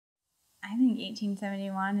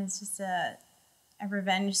1871 is just a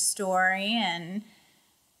revenge story, and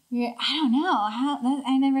I don't know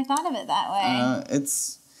I never thought of it that way.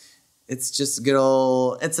 It's just good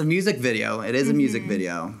old. It's a music video. It is a music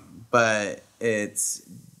video, but it's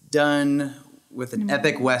done with an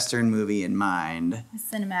epic Western movie in mind.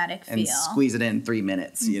 A cinematic feel. And squeeze it in 3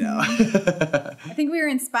 minutes, you know. I think we were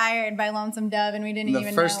inspired by Lonesome Dove, and we didn't even know.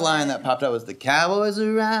 The first line that popped up was, "The cowboys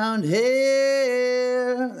around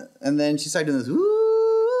here." And then she started doing this,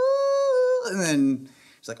 "Ooh." And then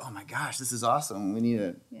she's like, "Oh my gosh, this is awesome. We need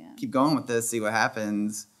to keep going with this, see what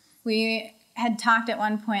happens." We had talked at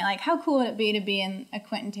one point, like, how cool would it be to be in a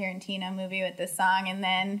Quentin Tarantino movie with this song? And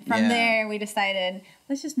then from there, we decided,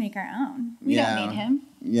 let's just make our own. We don't need him.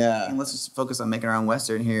 Yeah. And let's just focus on making our own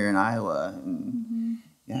Western here in Iowa. And,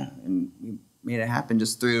 and we made it happen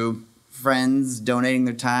just through friends donating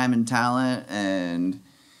their time and talent, and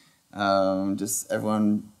just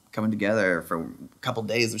everyone coming together for a couple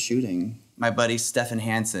days of shooting. My buddy Stefan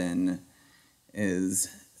Hansen is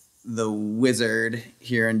the wizard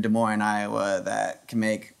here in Des Moines, Iowa, that can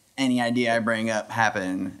make any idea I bring up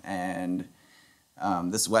happen. And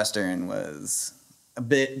this Western was a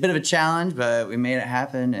bit of a challenge, but we made it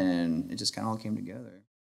happen, and it just kind of all came together.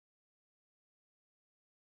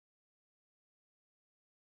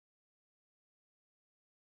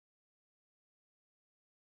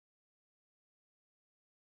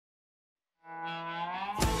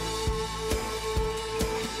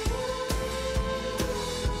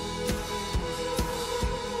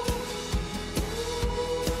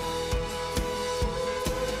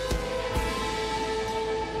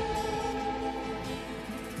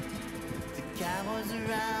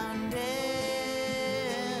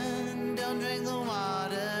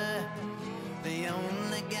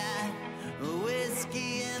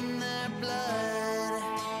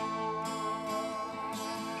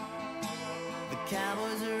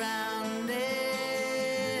 Cowboys around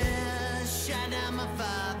it, shot down my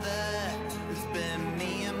father. It's been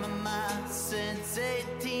me and my mom since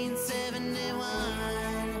 1871.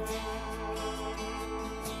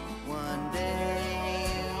 One day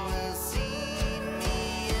you will see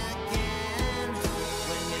me again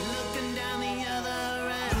when you're looking down the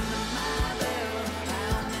other end of my barrel. I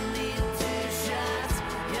only need 2 shots.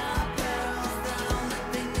 Your barrel's the only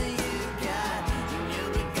thing that you got, and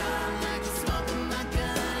you'll be gone like the smoke of my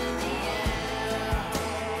gun in the air.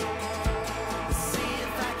 See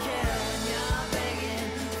if I can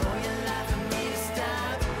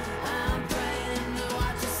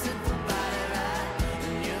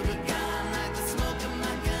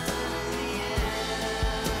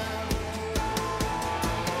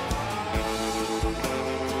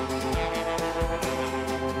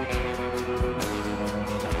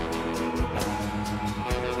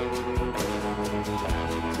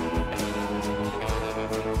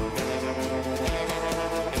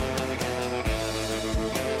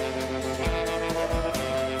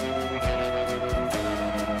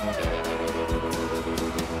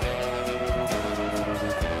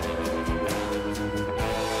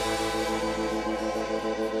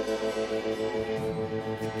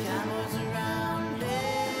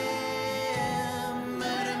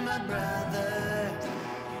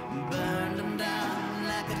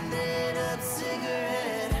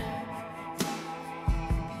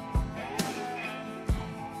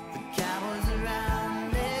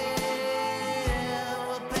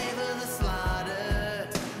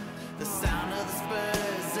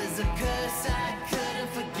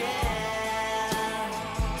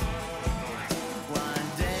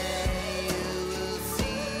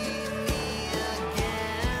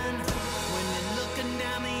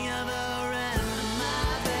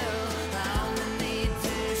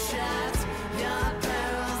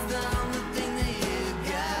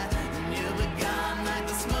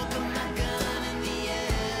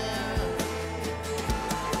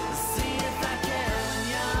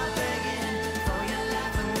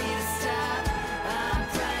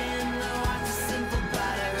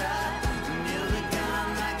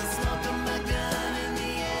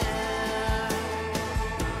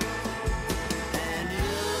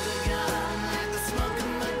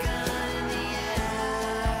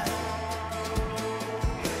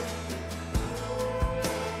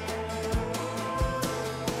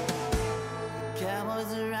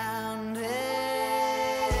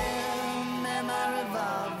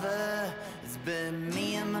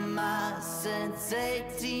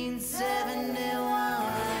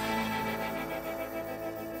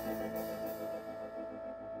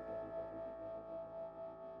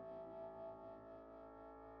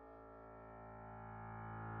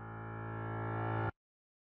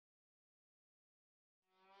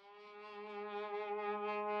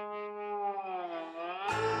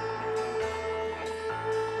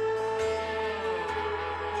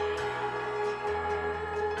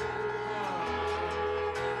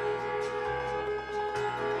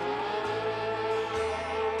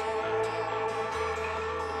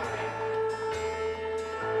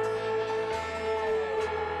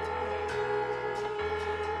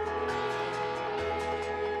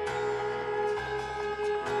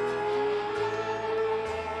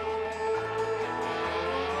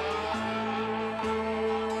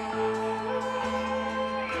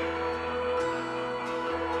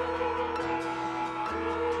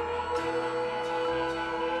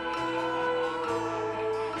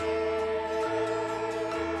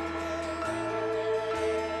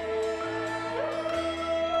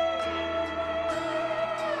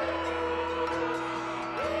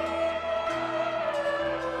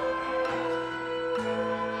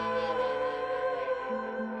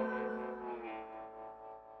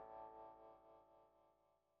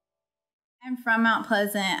from Mount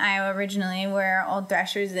Pleasant, Iowa originally, where Old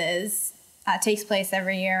Threshers is. Takes place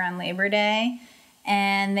every year on Labor Day.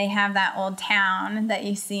 And they have that old town that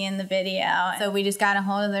you see in the video. So we just got a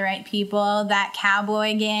hold of the right people. That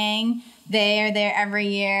cowboy gang, they are there every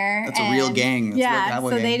year. That's a real gang. That's a real cowboy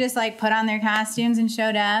gang. they just like put on their costumes and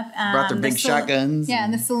showed up. Brought their big shotguns.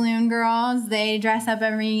 Yeah, the saloon girls, they dress up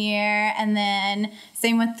every year. And then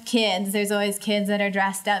same with the kids. There's always kids that are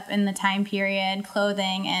dressed up in the time period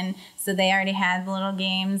clothing, and so they already had the little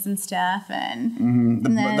games and stuff. And,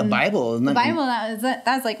 and then the Bible. Isn't the Bible, that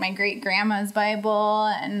was like my great grandma's Bible,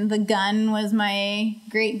 and the gun was my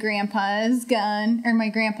great grandpa's gun, or my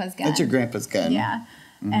grandpa's gun. That's your grandpa's gun. Yeah.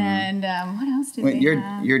 And what else did they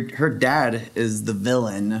have? Her dad is the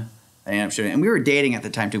villain. I ended up shooting, and we were dating at the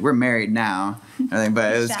time too. We're married now, I think,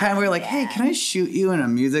 but it was kind of weird. Like, hey, can I shoot you in a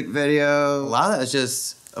music video? A lot of that was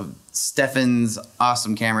just Stefan's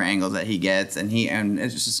awesome camera angles that he gets, and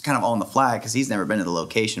it's just kind of all on the fly because he's never been to the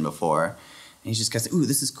location before. And he's just kind of, ooh,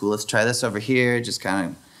 this is cool. Let's try this over here. Just kind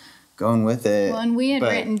of going with it. Well, and we had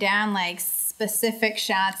written down like specific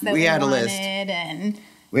shots that we had wanted, a list. And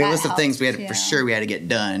we had a list of things we had for sure we had to get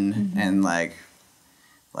done, and like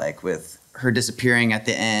with her disappearing at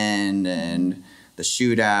the end and the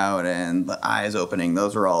shootout and the eyes opening,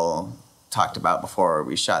 those were all talked about before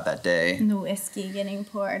we shot that day. And the whiskey getting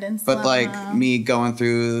poured and But like me going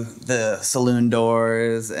through the saloon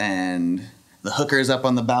doors and the hookers up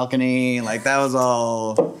on the balcony, like that was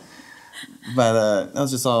all that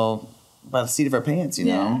was just all by the seat of our pants, you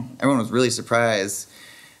know? Everyone was really surprised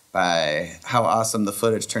by how awesome the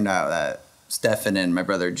footage turned out that Stefan and my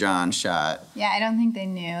brother John shot. Yeah, I don't think they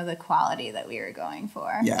knew the quality that we were going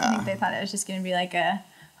for. Yeah. I think they thought it was just going to be like a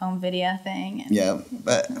home video thing. And yeah,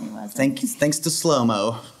 but thanks to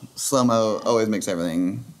slow-mo. Slow-mo always makes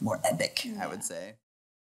everything more epic, I would say.